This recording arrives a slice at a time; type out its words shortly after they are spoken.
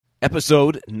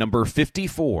Episode number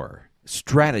 54,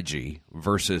 Strategy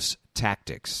versus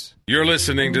Tactics. You're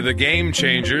listening to The Game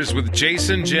Changers with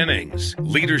Jason Jennings.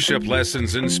 Leadership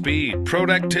lessons in speed,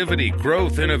 productivity,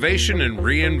 growth, innovation, and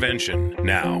reinvention.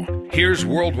 Now, here's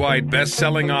worldwide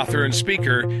best-selling author and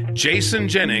speaker, Jason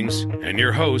Jennings, and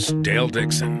your host, Dale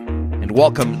Dixon. And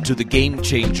welcome to The Game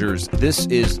Changers. This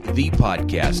is the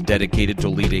podcast dedicated to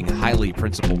leading highly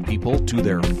principled people to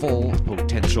their full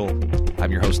potential.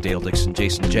 I'm your host, Dale Dixon.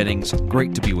 Jason Jennings,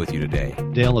 great to be with you today.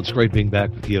 Dale, it's great being back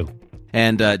with you.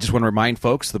 And just want to remind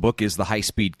folks, the book is The High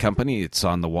Speed Company. It's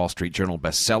on the Wall Street Journal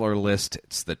bestseller list.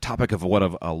 It's the topic of what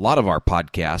a lot of our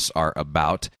podcasts are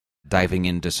about, diving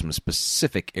into some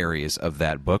specific areas of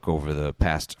that book over the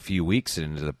past few weeks and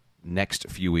into the next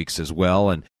few weeks as well.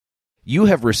 And you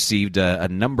have received a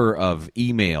number of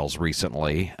emails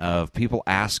recently of people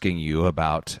asking you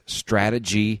about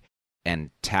strategy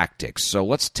and tactics. So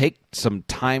let's take some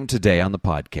time today on the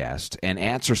podcast and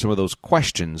answer some of those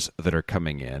questions that are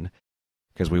coming in,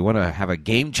 because we want to have a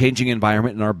game-changing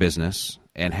environment in our business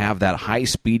and have that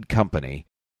high-speed company.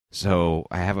 So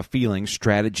I have a feeling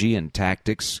strategy and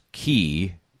tactics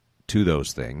key to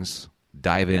those things.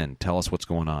 Dive in. Tell us what's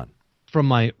going on. From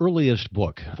my earliest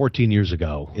book, 14 years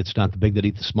ago, It's Not the Big That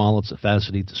Eat the Small, It's the Fast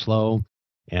That Eat the Slow,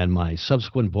 and my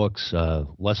subsequent books,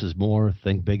 Less is More,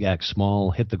 Think Big, Act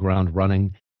Small, Hit the Ground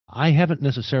Running, I haven't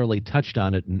necessarily touched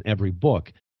on it in every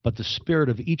book, but the spirit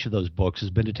of each of those books has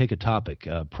been to take a topic,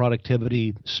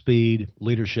 productivity, speed,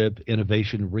 leadership,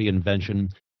 innovation,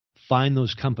 reinvention, find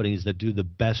those companies that do the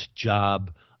best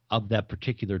job of that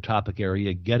particular topic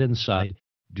area, get insight,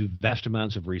 do vast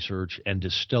amounts of research, and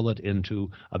distill it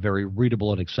into a very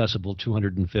readable and accessible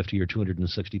 250 or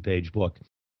 260-page book.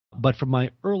 But from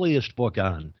my earliest book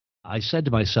on, I said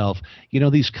to myself,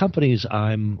 these companies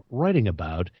I'm writing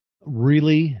about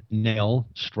really nail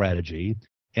strategy,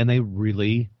 and they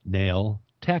really nail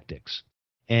tactics.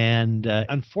 And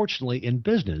unfortunately, in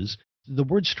business, the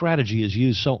word strategy is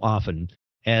used so often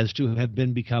as to have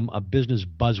become a business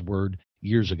buzzword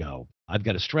years ago. I've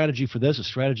got a strategy for this, a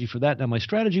strategy for that. Now, my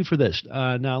strategy for this.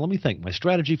 Now, let me think. My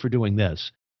strategy for doing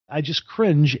this. I just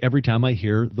cringe every time I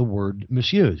hear the word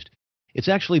misused. It's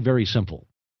actually very simple,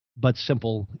 but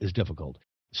simple is difficult.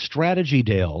 Strategy,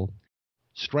 Dale.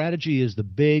 Strategy is the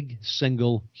big,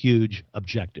 single, huge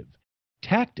objective.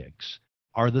 Tactics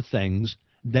are the things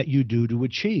that you do to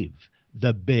achieve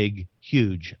the big,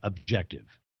 huge objective.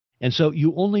 And so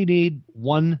you only need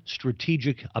one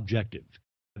strategic objective.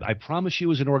 I promise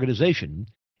you, as an organization,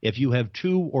 if you have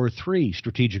 2 or 3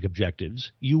 strategic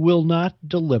objectives, you will not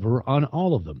deliver on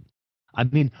all of them. I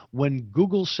mean, when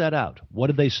Google set out, what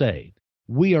did they say?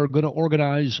 We are going to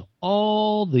organize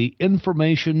all the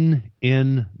information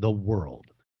in the world.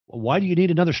 Why do you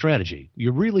need another strategy?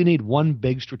 You really need one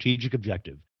big strategic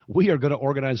objective. We are going to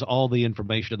organize all the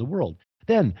information in the world.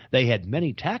 Then they had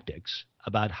many tactics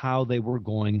about how they were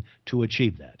going to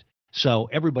achieve that. So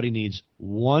everybody needs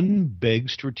one big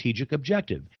strategic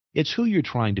objective. It's who you're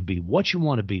trying to be, what you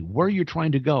want to be, where you're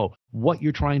trying to go, what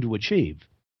you're trying to achieve.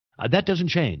 That doesn't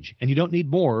change, and you don't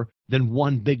need more than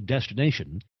one big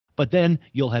destination. But then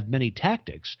you'll have many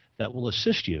tactics that will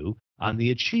assist you on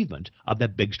the achievement of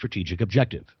that big strategic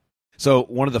objective. So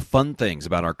one of the fun things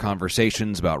about our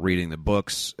conversations, about reading the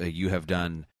books, you have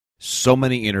done so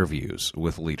many interviews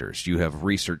with leaders. You have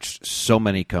researched so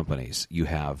many companies. You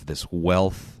have this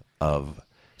wealth of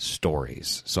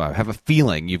stories. So I have a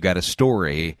feeling you've got a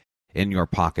story in your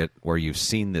pocket where you've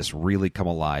seen this really come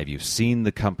alive. You've seen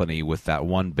the company with that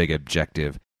one big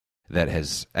objective that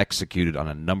has executed on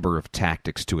a number of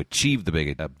tactics to achieve the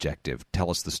big objective. Tell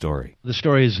us the story. The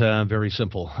story is very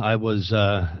simple. I was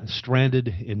stranded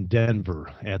in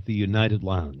Denver at the United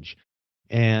Lounge,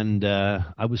 and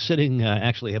I was sitting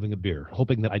actually having a beer,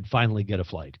 hoping that I'd finally get a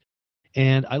flight.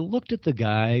 And I looked at the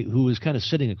guy who was kind of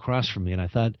sitting across from me, and I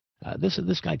thought,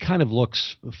 this guy kind of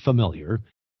looks familiar,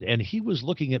 and he was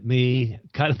looking at me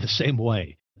kind of the same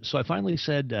way. So I finally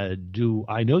said, do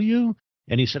I know you?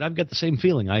 And he said, I've got the same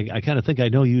feeling. I kind of think I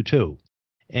know you too.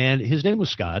 And his name was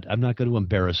Scott. I'm not going to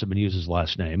embarrass him and use his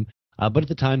last name. But at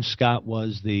the time, Scott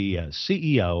was the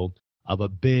CEO of a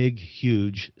big,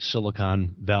 huge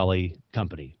Silicon Valley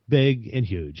company. Big and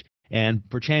huge. And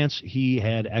perchance he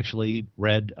had actually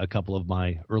read a couple of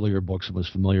my earlier books and was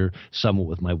familiar somewhat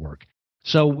with my work.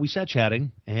 So we sat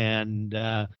chatting, and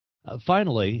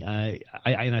finally,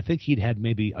 I think he'd had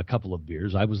maybe a couple of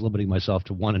beers. I was limiting myself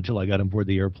to one until I got on board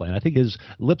the airplane. I think his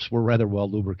lips were rather well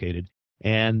lubricated,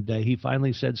 and he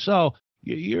finally said, "So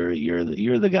you're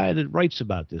the guy that writes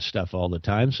about this stuff all the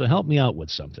time. So help me out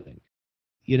with something."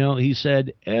 He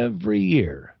said, every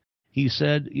year He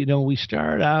said, we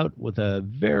start out with a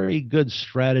very good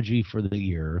strategy for the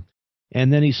year.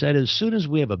 And then he said, as soon as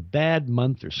we have a bad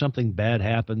month or something bad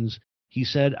happens, he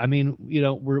said,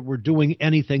 we're doing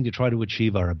anything to try to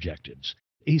achieve our objectives.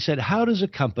 He said, how does a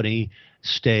company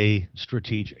stay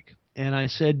strategic? And I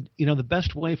said, the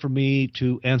best way for me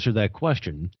to answer that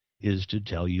question is to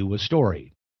tell you a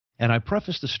story. And I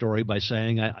prefaced the story by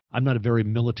saying I'm not a very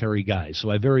military guy,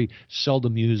 so I very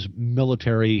seldom use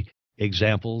military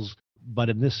examples. But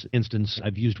in this instance,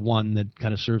 I've used one that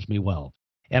kind of serves me well.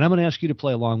 And I'm going to ask you to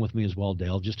play along with me as well,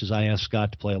 Dale, just as I asked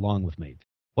Scott to play along with me.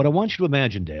 What I want you to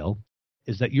imagine, Dale,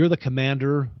 is that you're the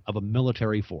commander of a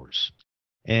military force,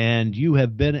 and you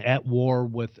have been at war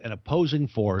with an opposing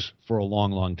force for a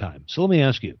long, long time. So let me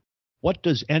ask you, what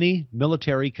does any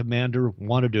military commander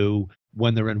want to do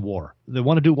when they're in war? They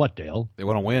want to do what, Dale? They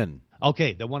want to win.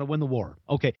 Okay, they want to win the war.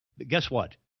 Okay, guess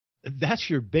what? That's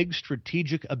your big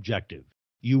strategic objective.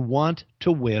 You want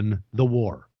to win the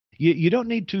war. You don't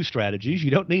need 2 strategies.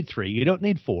 You don't need 3. You don't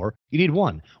need 4. You need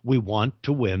 1. We want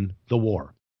to win the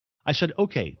war. I said,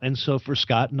 okay. And so for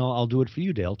Scott, and I'll do it for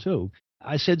you, Dale, too.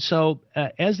 I said, so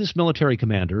as this military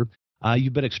commander,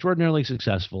 you've been extraordinarily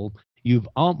successful. You've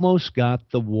almost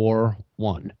got the war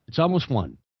won. It's almost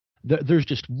won. There's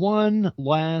just one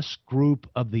last group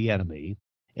of the enemy,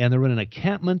 and they're in an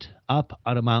encampment up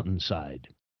on a mountainside.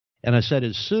 And I said,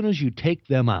 as soon as you take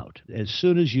them out, as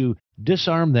soon as you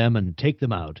disarm them and take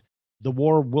them out, the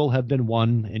war will have been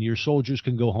won, and your soldiers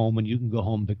can go home, and you can go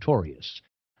home victorious.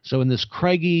 So in this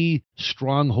craggy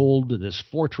stronghold, this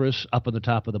fortress up on the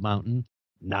top of the mountain,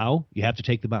 now you have to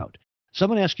take them out. So I'm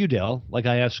going to ask you, Dale, like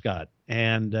I asked Scott,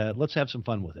 and let's have some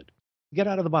fun with it. Get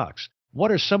out of the box.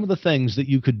 What are some of the things that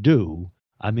you could do,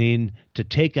 to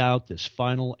take out this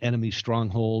final enemy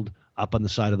stronghold up on the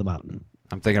side of the mountain?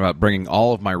 I'm thinking about bringing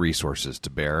all of my resources to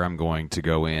bear. I'm going to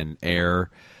go in air.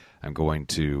 I'm going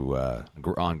to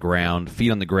on ground, feet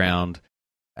on the ground,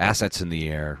 assets in the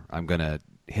air. I'm going to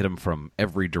hit them from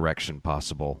every direction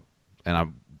possible. And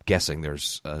I'm guessing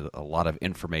there's a lot of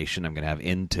information. I'm going to have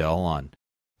intel on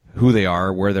who they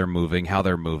are, where they're moving, how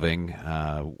they're moving,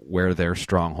 where their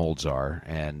strongholds are.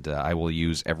 And I will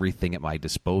use everything at my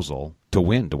disposal to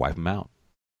win, to wipe them out.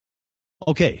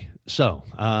 Okay, so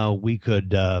we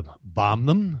could bomb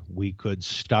them, we could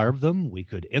starve them, we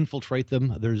could infiltrate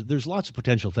them. There's lots of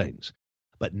potential things.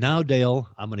 But now, Dale,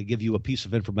 I'm going to give you a piece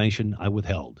of information I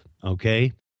withheld.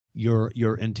 Okay,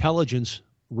 your intelligence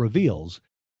reveals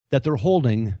that they're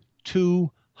holding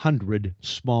 200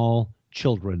 small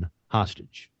children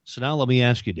hostage. So now let me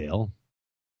ask you, Dale,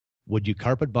 would you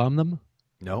carpet bomb them?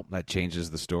 Nope, that changes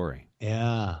the story.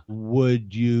 Yeah.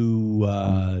 Would you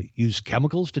use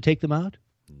chemicals to take them out?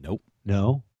 Nope.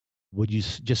 No. Would you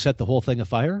just set the whole thing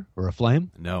afire or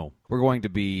aflame? No. We're going to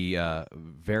be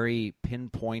very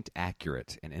pinpoint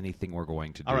accurate in anything we're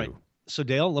going to do. All right. So,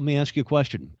 Dale, let me ask you a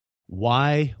question.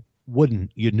 Why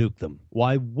wouldn't you nuke them?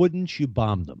 Why wouldn't you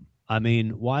bomb them?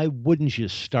 Why wouldn't you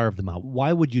starve them out?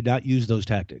 Why would you not use those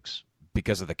tactics?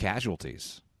 Because of the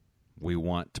casualties. We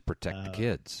want to protect the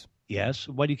kids. Yes.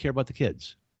 Why do you care about the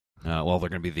kids? Well, they're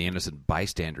going to be the innocent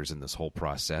bystanders in this whole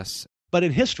process. But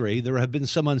in history, there have been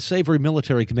some unsavory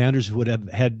military commanders who would have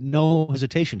had no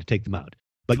hesitation to take them out.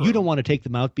 But True. You don't want to take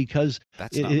them out because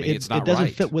it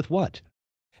doesn't fit with what?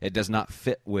 It does not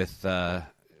fit with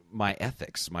my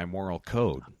ethics, my moral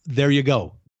code. There you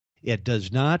go. It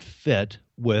does not fit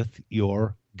with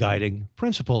your guiding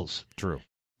principles. True.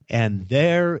 And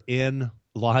therein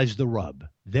lies the rub.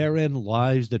 Therein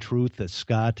lies the truth that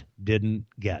Scott didn't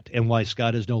get and why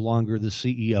Scott is no longer the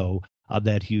CEO of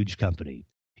that huge company.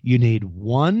 You need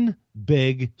one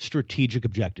big strategic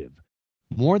objective.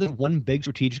 More than one big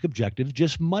strategic objective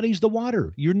just muddies the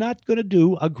water. You're not going to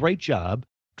do a great job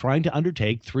trying to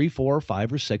undertake 3, 4,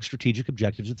 5, or 6 strategic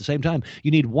objectives at the same time.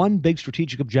 You need one big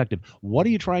strategic objective. What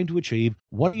are you trying to achieve?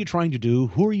 What are you trying to do?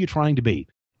 Who are you trying to be?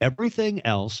 Everything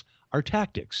else are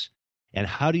tactics. And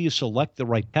how do you select the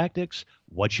right tactics?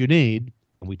 What you need,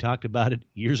 and we talked about it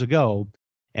years ago,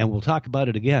 and we'll talk about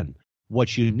it again.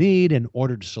 What you need in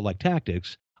order to select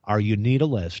tactics are you need a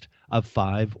list of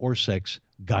 5 or 6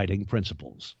 guiding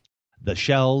principles, the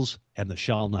shells and the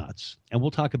shall nots. And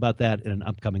we'll talk about that in an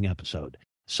upcoming episode.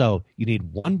 So you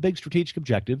need one big strategic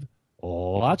objective,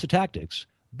 lots of tactics,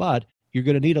 but you're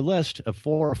going to need a list of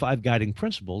 4 or 5 guiding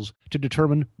principles to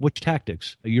determine which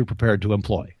tactics you're prepared to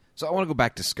employ. So I want to go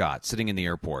back to Scott, sitting in the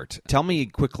airport. Tell me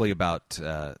quickly about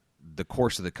the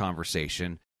course of the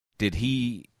conversation. Did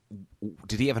he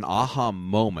have an aha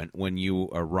moment when you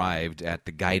arrived at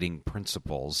the guiding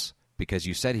principles? Because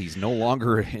you said he's no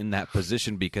longer in that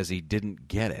position because he didn't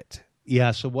get it.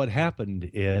 Yeah, so what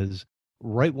happened is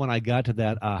right when I got to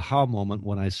that aha moment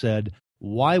when I said,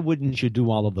 why wouldn't you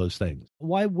do all of those things?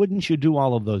 Why wouldn't you do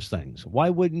all of those things? Why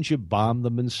wouldn't you bomb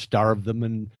them and starve them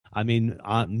and,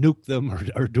 nuke them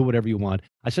or do whatever you want?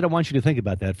 I said, I want you to think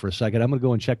about that for a second. I'm going to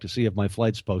go and check to see if my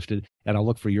flight's posted, and I'll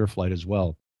look for your flight as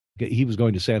well. He was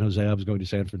going to San Jose. I was going to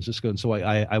San Francisco. And so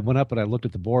I went up and I looked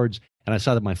at the boards, and I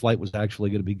saw that my flight was actually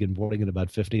going to begin boarding in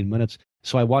about 15 minutes.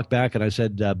 So I walked back and I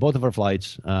said, both of our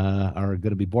flights are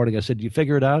going to be boarding. I said, do you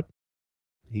figure it out?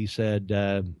 He said,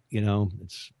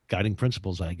 it's guiding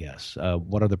principles, I guess.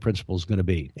 What are the principles going to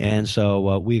be? And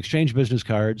so we exchanged business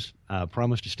cards,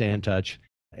 promised to stay in touch.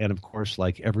 And of course,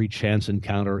 like every chance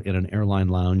encounter in an airline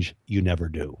lounge, you never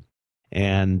do.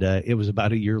 And it was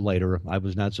about a year later, I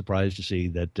was not surprised to see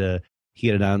that he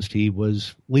had announced he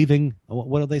was leaving,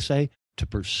 what do they say, to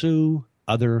pursue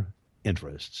other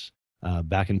interests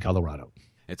back in Colorado.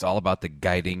 It's all about the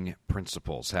guiding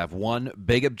principles. Have one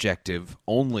big objective,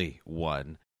 only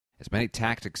one. As many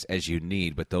tactics as you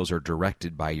need, but those are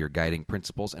directed by your guiding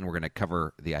principles, and we're going to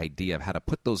cover the idea of how to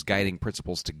put those guiding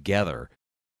principles together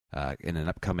in an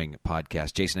upcoming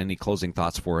podcast. Jason, any closing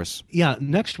thoughts for us? Yeah,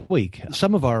 next week,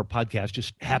 some of our podcasts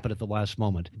just happen at the last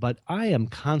moment, but I am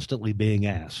constantly being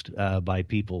asked by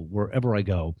people wherever I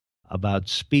go about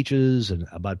speeches and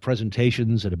about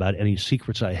presentations and about any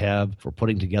secrets I have for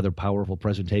putting together powerful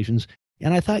presentations.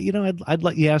 And I thought, I'd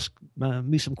let you ask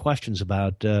me some questions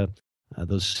about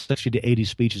those 60 to 80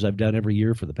 speeches I've done every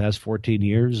year for the past 14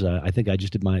 years. I think I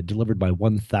just delivered my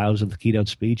 1,000th keynote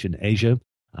speech in Asia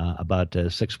about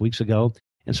 6 weeks ago.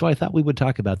 And so I thought we would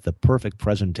talk about the perfect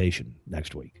presentation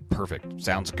next week. Perfect.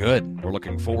 Sounds good. We're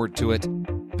looking forward to it.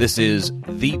 This is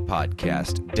the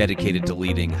podcast dedicated to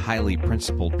leading highly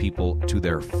principled people to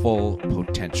their full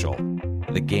potential,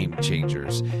 the Game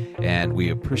Changers. And we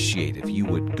appreciate if you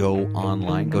would go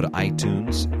online, go to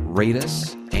iTunes, rate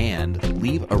us, and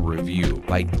leave a review.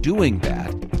 By doing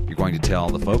that, you're going to tell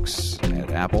the folks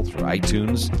at Apple through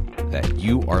iTunes that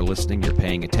you are listening, you're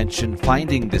paying attention,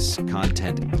 finding this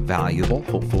content valuable,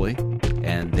 hopefully,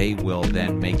 and they will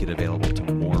then make it available to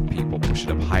more people, push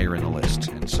it up higher in the list.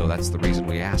 And so that's the reason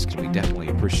we ask, and we definitely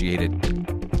appreciate it.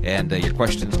 And your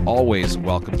questions always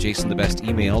welcome. Jason, the best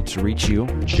email to reach you?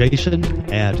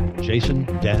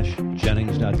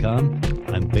 Jason@jason-jennings.com.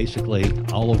 I'm basically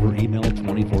all over email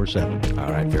 24/7. All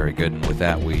right, very good. And with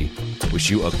that, we wish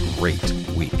you a great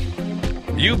week.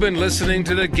 You've been listening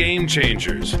to The Game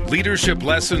Changers, leadership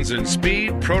lessons in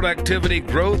speed, productivity,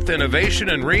 growth, innovation,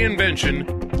 and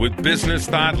reinvention with business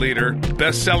thought leader,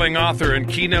 best-selling author, and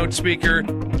keynote speaker,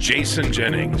 Jason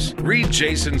Jennings. Read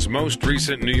Jason's most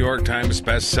recent New York Times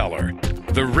bestseller,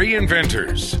 The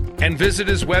Reinventors, and visit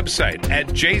his website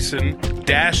at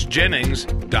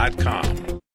jason-jennings.com.